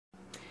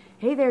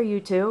Hey there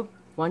YouTube,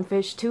 One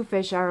Fish, Two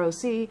Fish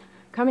ROC,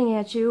 coming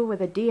at you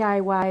with a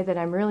DIY that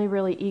I'm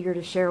really eager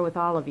to share with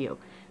all of you.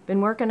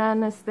 Been working on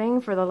this thing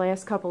for the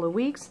last couple of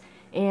weeks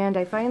and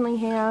I finally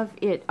have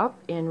it up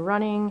and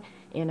running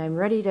and I'm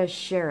ready to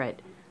share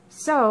it.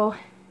 So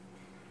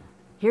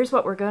here's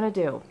what we're going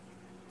to do.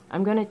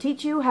 I'm going to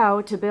teach you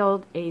how to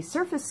build a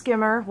surface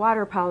skimmer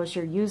water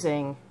polisher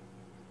using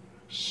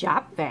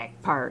shop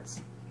vac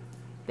parts.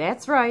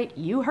 That's right,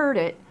 you heard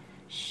it,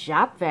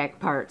 shop vac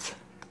parts.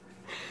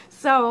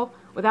 So,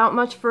 without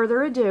much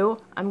further ado,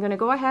 I'm going to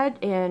go ahead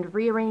and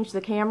rearrange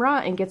the camera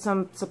and get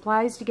some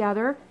supplies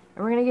together,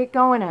 and we're going to get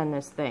going on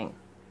this thing.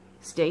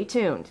 Stay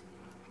tuned.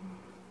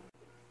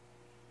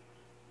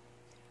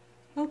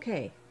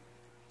 Okay,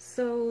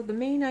 so the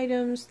main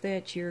items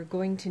that you're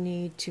going to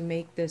need to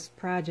make this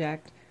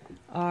project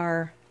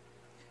are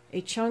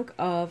a chunk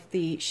of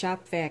the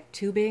shop vac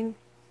tubing.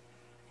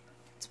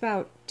 It's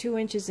about 2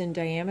 inches in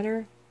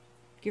diameter,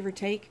 give or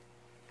take.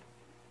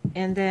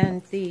 And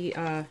then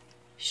the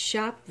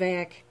shop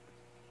vac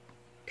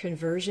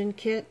conversion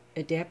kit,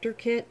 adapter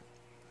kit.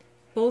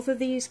 Both of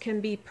these can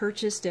be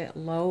purchased at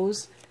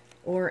Lowe's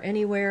or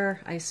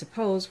anywhere, I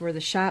suppose, where the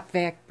shop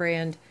vac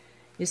brand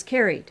is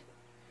carried.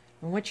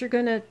 And what you're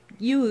going to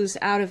use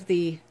out of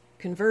the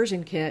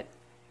conversion kit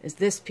is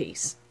this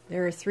piece.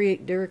 There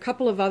are a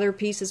couple of other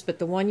pieces, but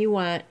the one you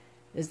want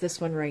is this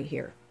one right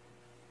here.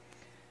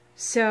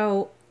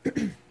 So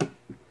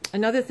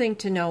another thing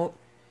to note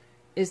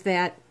is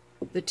that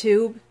the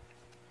tube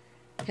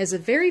has a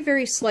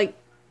very slight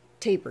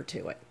taper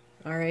to it.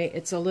 Alright,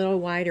 it's a little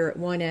wider at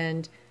one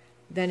end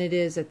than it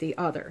is at the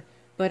other.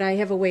 But I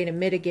have a way to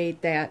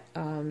mitigate that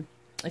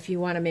if you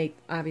want to make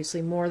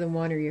obviously more than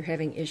one or you're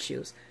having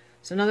issues.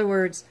 So in other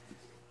words,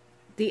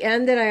 the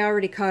end that I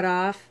already cut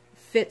off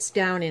fits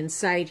down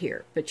inside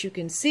here, but you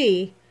can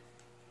see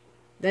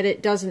that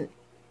it doesn't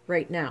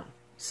right now.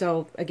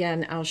 So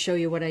again, I'll show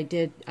you what I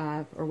did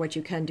or what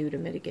you can do to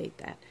mitigate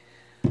that.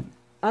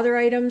 Other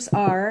items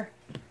are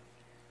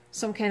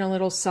some kind of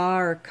little saw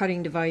or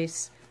cutting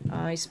device.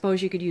 I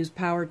suppose you could use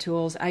power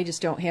tools. I just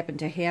don't happen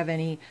to have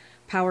any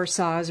power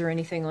saws or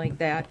anything like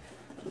that.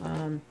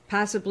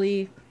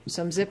 Possibly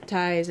some zip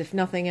ties, if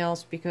nothing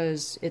else,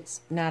 because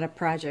it's not a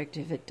project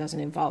if it doesn't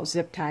involve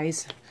zip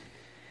ties.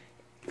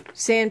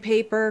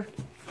 Sandpaper,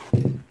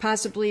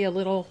 possibly a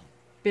little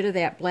bit of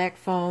that black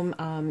foam.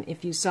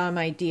 If you saw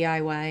my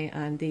DIY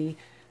on the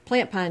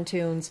plant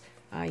pontoons,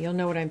 you'll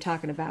know what I'm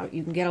talking about.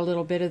 You can get a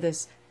little bit of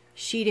this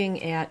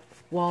sheeting at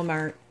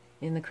Walmart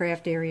in the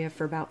craft area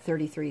for about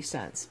 33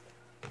 cents.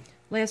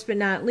 Last but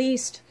not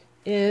least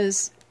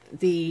is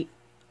the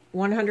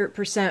 100%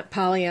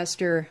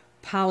 polyester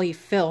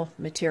polyfill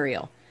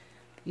material.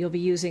 You'll be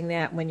using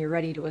that when you're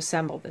ready to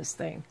assemble this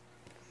thing.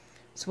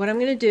 So what I'm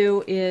going to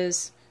do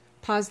is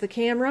pause the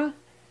camera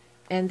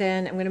and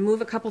then I'm going to move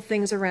a couple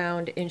things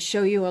around and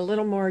show you a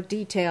little more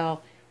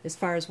detail as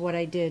far as what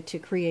I did to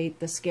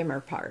create the skimmer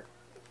part.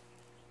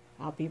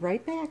 I'll be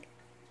right back.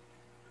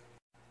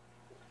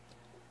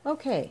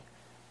 Okay,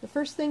 the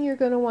first thing you're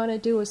going to want to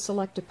do is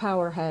select a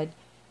power head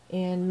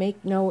and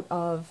make note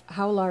of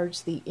how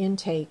large the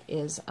intake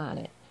is on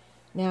it.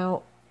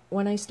 Now,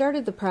 when I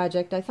started the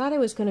project, I thought I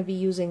was going to be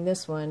using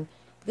this one.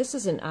 This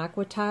is an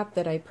aqua top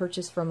that I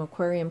purchased from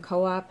Aquarium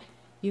Co-op.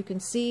 You can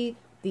see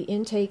the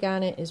intake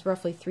on it is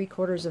roughly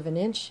 3/4 of an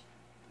inch.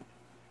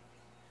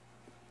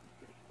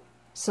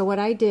 So what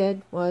I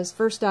did was,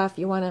 first off,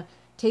 you want to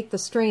take the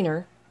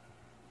strainer.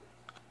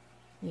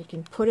 You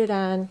can put it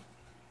on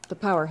the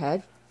power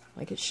head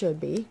like it should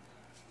be.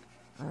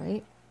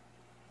 Alright.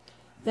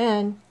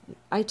 Then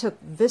I took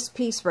this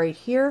piece right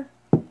here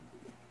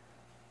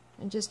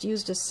and just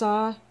used a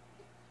saw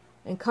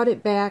and cut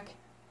it back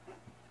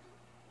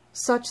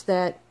such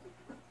that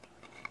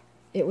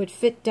it would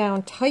fit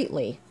down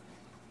tightly.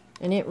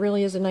 And it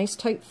really is a nice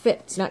tight fit.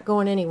 It's not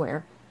going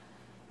anywhere.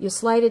 You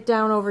slide it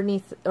down over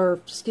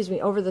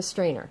the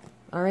strainer.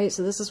 Alright,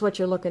 so this is what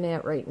you're looking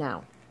at right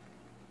now.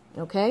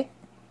 Okay?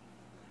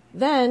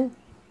 Then,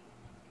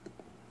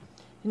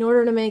 in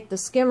order to make the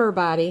skimmer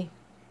body,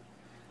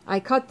 I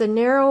cut the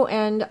narrow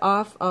end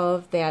off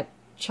of that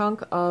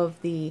chunk of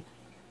the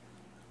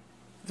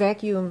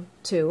vacuum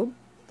tube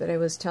that I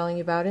was telling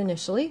you about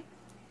initially.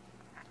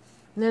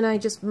 And then I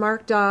just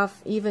marked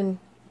off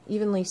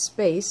evenly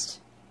spaced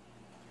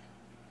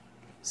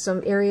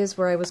some areas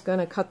where I was going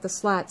to cut the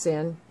slots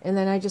in, and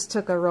then I just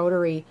took a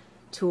rotary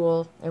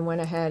tool and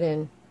went ahead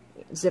and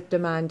zipped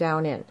them on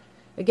down in.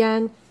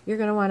 Again, you're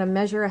going to want to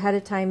measure ahead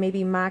of time,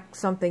 maybe mock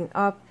something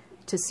up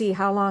to see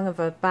how long of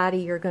a body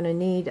you're going to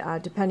need,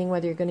 depending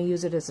whether you're going to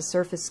use it as a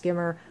surface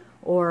skimmer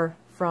or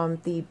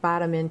from the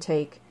bottom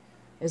intake,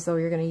 as though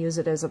you're going to use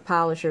it as a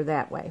polisher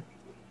that way.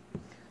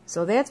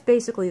 So that's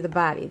basically the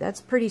body.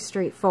 That's pretty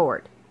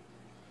straightforward.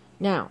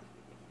 Now,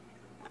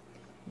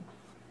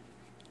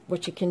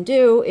 what you can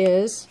do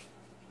is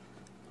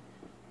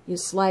you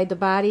slide the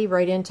body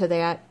right into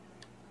that,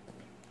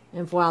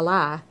 and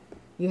voila,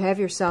 you have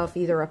yourself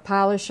either a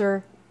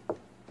polisher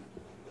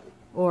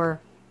or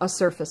a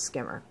surface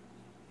skimmer.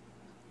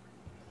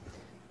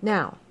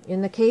 Now,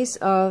 in the case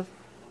of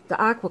the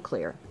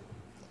AquaClear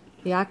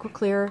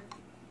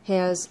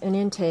has an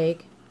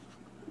intake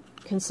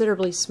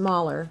considerably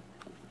smaller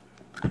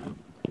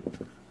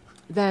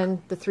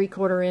than the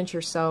 3/4 inch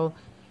or so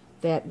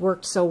that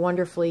worked so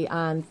wonderfully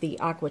on the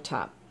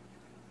AquaTop.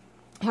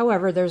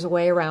 However, there's a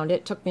way around it.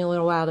 It took me a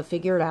little while to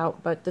figure it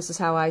out, but this is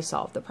how I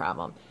solved the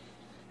problem.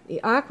 The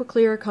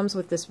AquaClear comes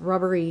with this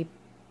rubbery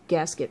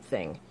gasket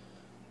thing.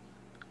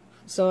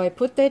 So I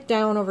put that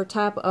down over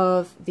top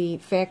of the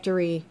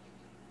factory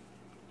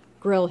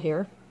grill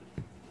here.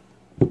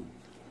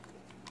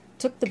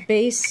 Took the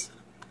base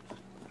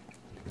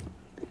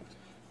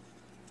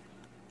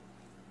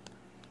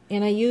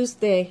and I used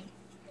the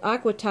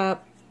AquaTop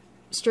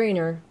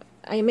strainer.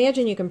 I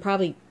imagine you can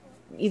probably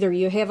either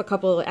you have a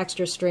couple of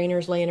extra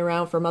strainers laying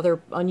around from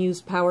other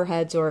unused power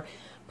heads, or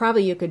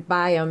probably you could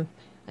buy them.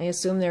 I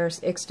assume there's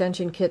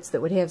extension kits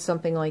that would have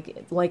something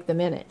like them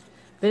in it.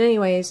 But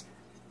anyways,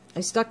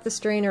 I stuck the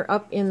strainer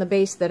up in the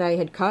base that I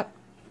had cut,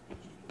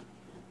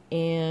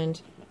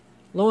 and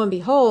lo and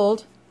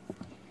behold,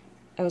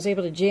 I was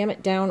able to jam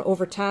it down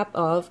over top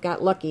of,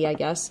 got lucky I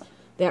guess,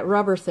 that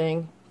rubber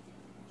thing,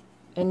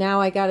 and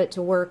now I got it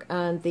to work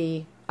on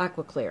the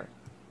AquaClear.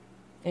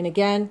 And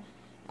again,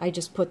 I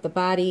just put the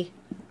body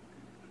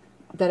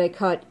that I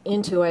cut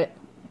into it,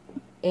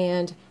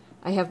 and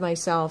I have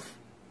myself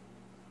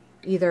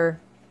either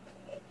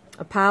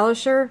a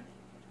polisher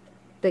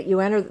that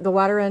the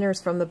water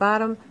enters from the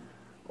bottom,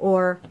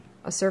 or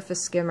a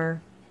surface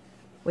skimmer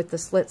with the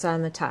slits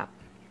on the top.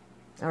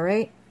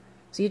 Alright?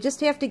 So you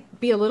just have to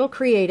be a little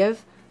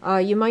creative.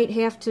 You might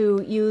have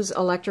to use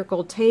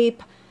electrical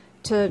tape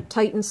to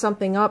tighten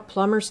something up,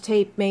 plumber's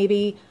tape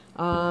maybe,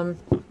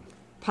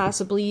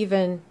 possibly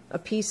even a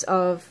piece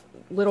of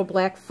little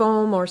black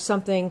foam or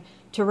something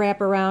to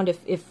wrap around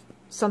if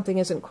something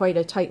isn't quite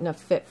a tight enough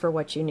fit for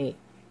what you need.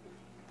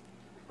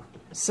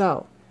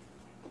 So,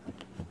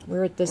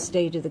 we're at this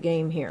stage of the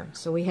game here.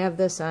 So we have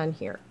this on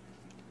here.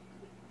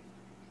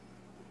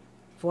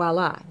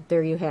 Voila,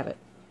 there you have it.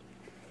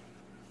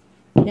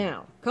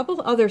 Now, a couple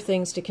of other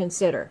things to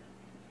consider.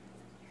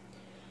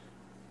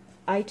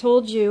 I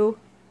told you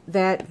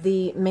that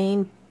the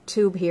main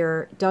tube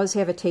here does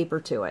have a taper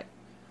to it.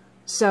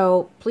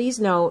 So please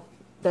note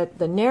that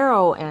the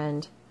narrow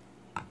end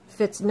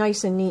fits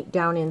nice and neat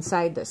down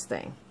inside this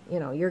thing. You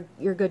know,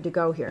 you're good to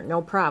go here,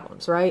 no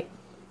problems, right?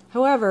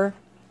 However,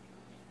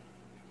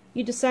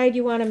 you decide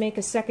you want to make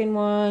a second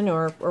one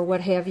or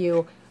what have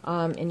you,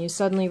 and you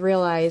suddenly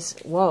realize,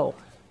 whoa,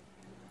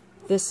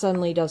 this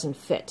suddenly doesn't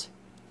fit.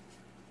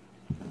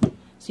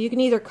 So you can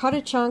either cut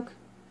a chunk,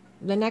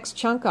 the next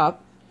chunk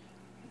up,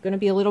 going to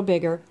be a little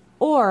bigger,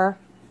 or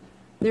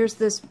there's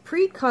this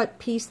pre-cut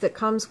piece that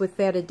comes with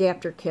that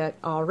adapter kit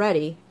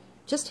already.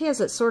 Just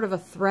has a sort of a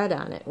thread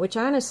on it, which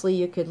honestly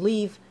you could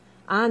leave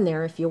on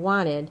there if you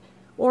wanted,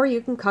 or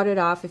you can cut it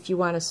off if you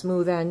want a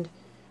smooth end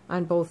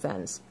on both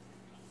ends.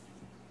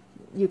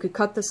 You could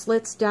cut the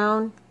slits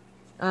down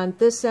on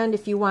this end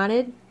if you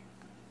wanted.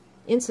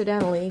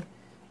 Incidentally,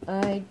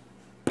 I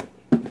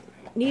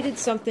needed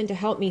something to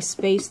help me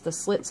space the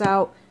slits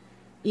out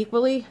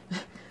equally.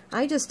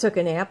 I just took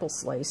an apple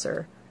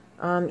slicer.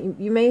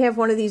 You may have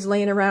one of these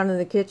laying around in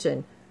the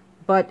kitchen,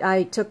 but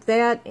I took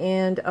that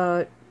and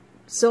a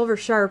silver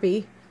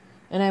Sharpie,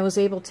 and I was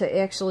able to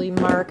actually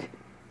mark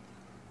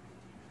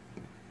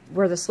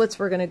where the slits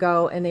were going to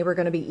go, and they were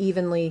going to be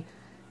evenly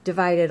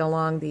divided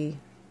along the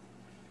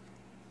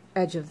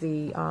edge of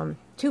the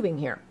tubing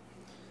here.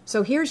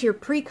 So here's your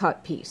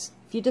pre-cut piece.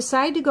 If you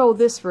decide to go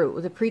this route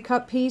with a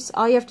pre-cut piece,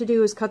 all you have to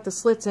do is cut the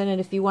slits in it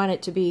if you want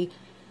it to be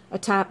a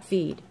top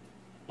feed.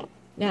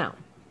 Now,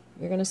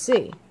 you're going to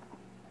see.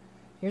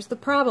 Here's the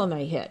problem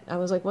I hit. I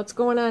was like, what's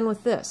going on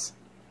with this?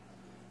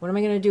 What am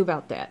I going to do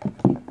about that?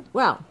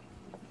 Well,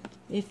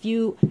 if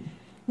you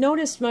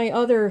noticed my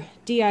other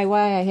DIY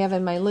I have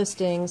in my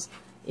listings,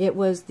 it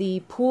was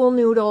the pool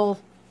noodle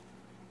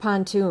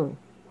pontoon.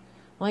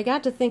 Well, I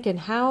got to thinking,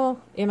 how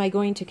am I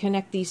going to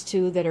connect these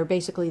two that are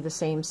basically the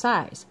same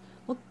size?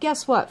 Well,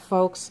 guess what,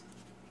 folks?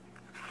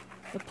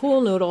 The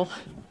pool noodle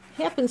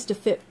happens to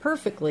fit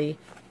perfectly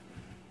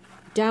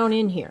down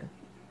in here.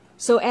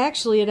 So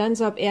actually it ends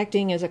up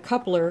acting as a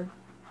coupler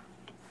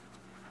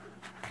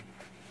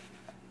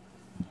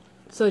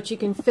so that you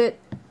can fit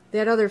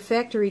that other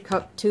factory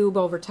cup tube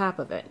over top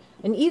of it.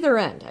 And either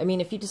end, I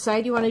mean, if you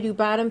decide you want to do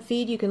bottom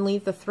feed, you can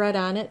leave the thread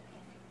on it,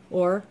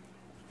 or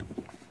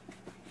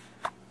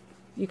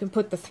you can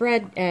put the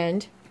thread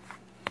end.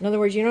 In other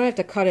words, you don't have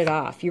to cut it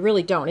off. You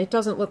really don't. It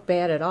doesn't look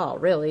bad at all,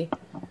 really.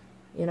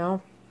 You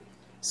know?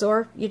 So,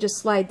 or you just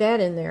slide that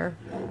in there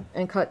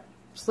and cut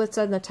slits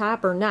on the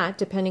top or not,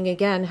 depending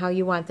again how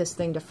you want this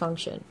thing to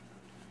function.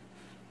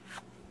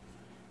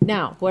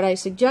 Now, what I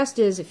suggest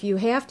is if you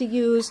have to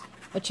use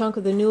a chunk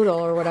of the noodle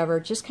or whatever,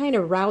 just kind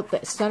of route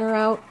the center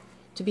out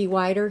to be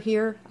wider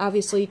here,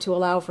 obviously to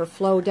allow for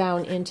flow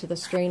down into the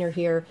strainer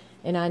here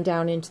and on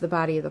down into the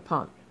body of the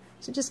pump.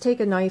 So just take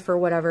a knife or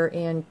whatever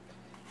and,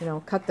 you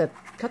know, cut the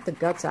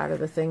guts out of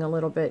the thing a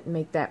little bit and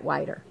make that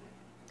wider.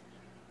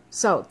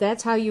 So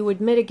that's how you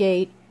would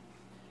mitigate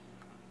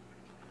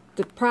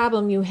the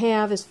problem you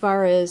have as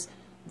far as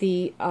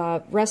the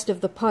rest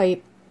of the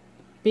pipe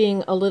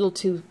being a little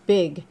too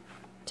big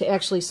to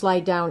actually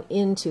slide down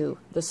into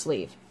the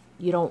sleeve.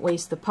 You don't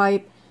waste the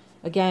pipe.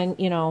 Again,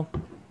 you know,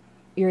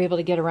 you're able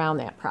to get around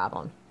that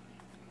problem.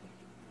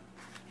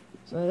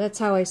 So that's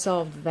how I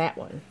solved that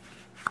one.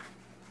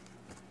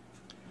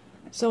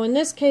 So in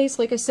this case,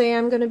 like I say,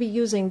 I'm going to be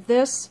using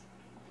this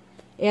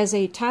as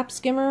a top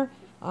skimmer.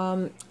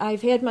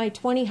 I've had my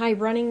 20 high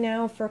running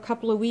now for a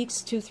couple of weeks,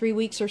 2-3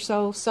 weeks or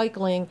so,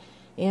 cycling,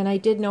 and I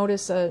did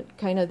notice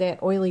kind of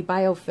that oily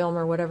biofilm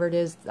or whatever it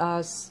is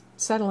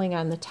settling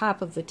on the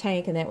top of the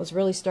tank, and that was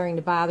really starting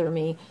to bother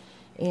me.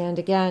 And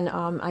again,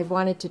 I've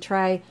wanted to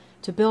try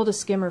to build a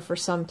skimmer for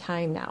some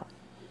time now.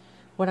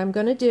 What I'm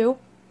going to do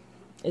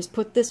is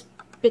put this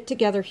bit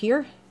together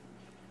here.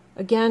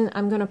 Again,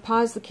 I'm going to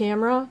pause the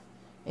camera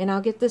and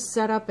I'll get this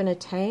set up in a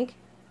tank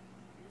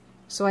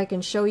so I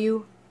can show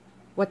you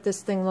what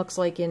this thing looks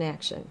like in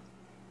action.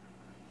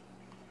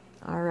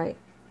 Alright,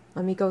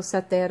 let me go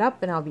set that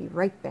up and I'll be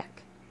right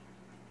back.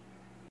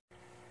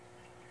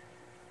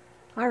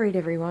 Alright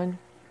everyone,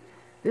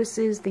 this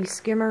is the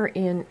skimmer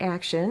in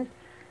action.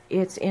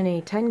 It's in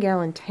a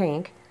 10-gallon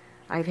tank.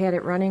 I've had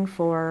it running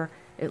for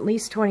at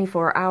least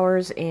 24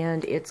 hours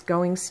and it's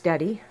going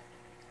steady,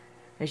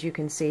 as you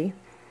can see.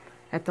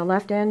 At the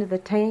left end of the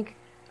tank,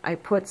 I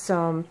put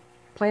some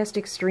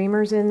plastic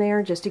streamers in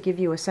there just to give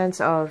you a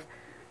sense of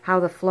how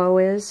the flow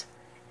is,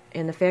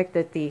 and the fact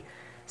that the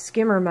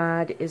skimmer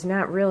mod is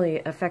not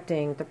really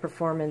affecting the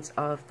performance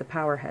of the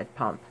power head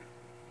pump.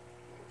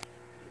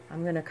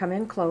 I'm going to come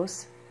in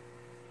close,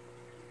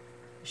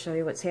 show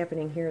you what's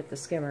happening here at the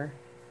skimmer.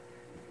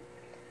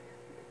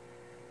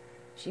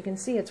 As you can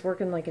see, it's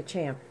working like a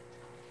champ.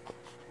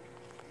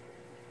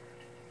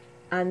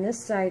 On this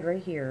side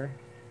right here,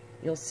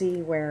 you'll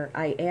see where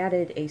I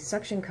added a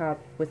suction cup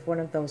with one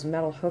of those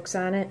metal hooks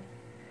on it,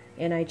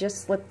 and I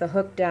just slipped the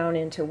hook down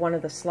into one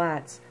of the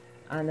slots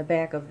on the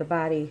back of the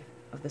body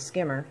of the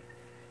skimmer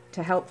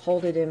to help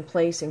hold it in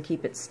place and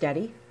keep it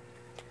steady,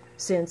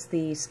 since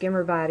the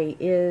skimmer body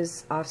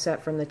is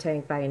offset from the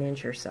tank by 1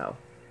 inch or so.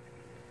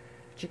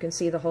 But you can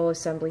see the whole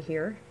assembly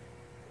here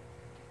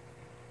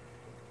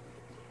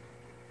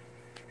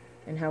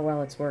and how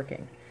well it's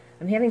working.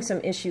 I'm having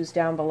some issues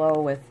down below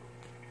with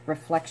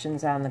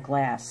reflections on the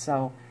glass,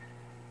 so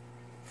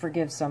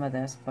forgive some of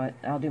this, but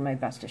I'll do my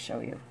best to show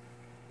you.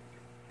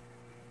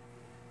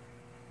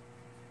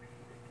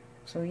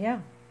 So yeah,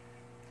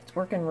 it's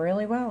working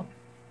really well.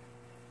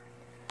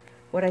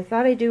 What I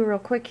thought I'd do real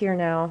quick here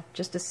now,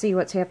 just to see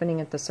what's happening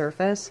at the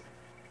surface,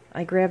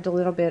 I grabbed a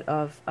little bit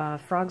of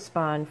frog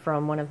spawn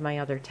from one of my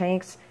other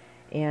tanks,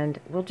 and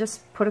we'll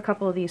just put a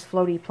couple of these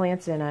floaty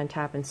plants in on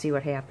top and see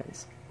what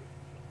happens.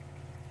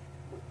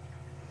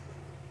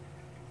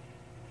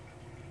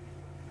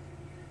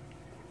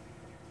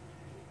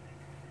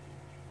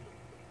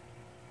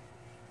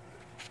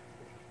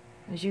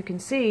 As you can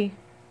see,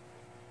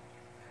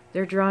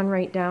 they're drawn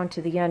right down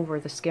to the end where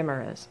the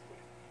skimmer is.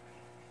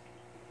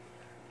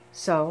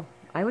 So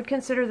I would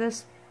consider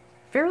this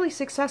fairly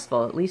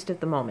successful, at least at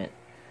the moment.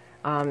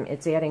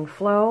 It's adding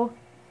flow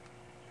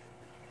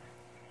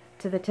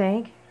to the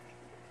tank,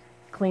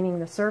 cleaning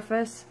the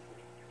surface,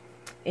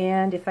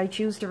 and if I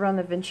choose to run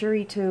the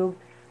Venturi tube,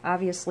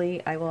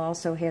 obviously I will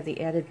also have the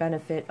added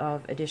benefit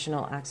of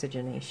additional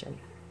oxygenation.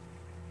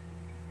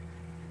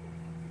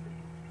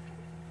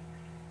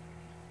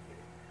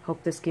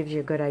 Hope this gives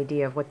you a good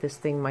idea of what this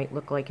thing might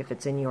look like if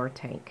it's in your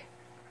tank.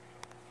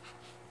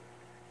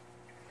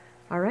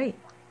 Alright,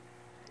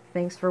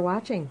 thanks for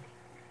watching.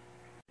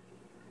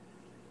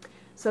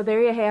 So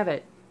there you have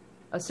it,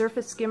 a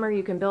surface skimmer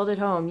you can build at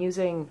home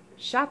using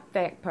shop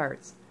vac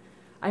parts.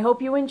 I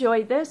hope you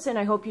enjoyed this and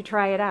I hope you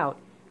try it out.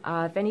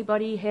 If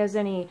anybody has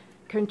any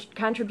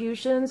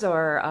contributions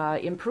or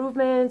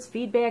improvements,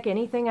 feedback,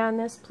 anything on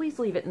this, please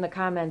leave it in the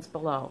comments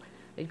below.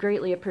 I'd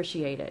greatly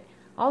appreciate it.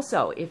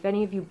 Also, if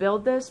any of you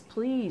build this,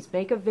 please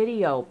make a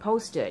video,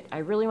 post it. I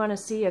really want to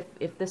see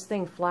if this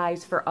thing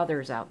flies for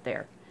others out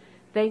there.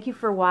 Thank you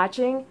for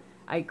watching.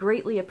 I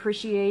greatly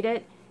appreciate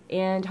it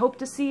and hope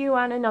to see you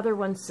on another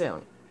one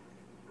soon.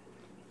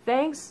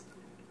 Thanks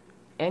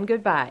and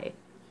goodbye.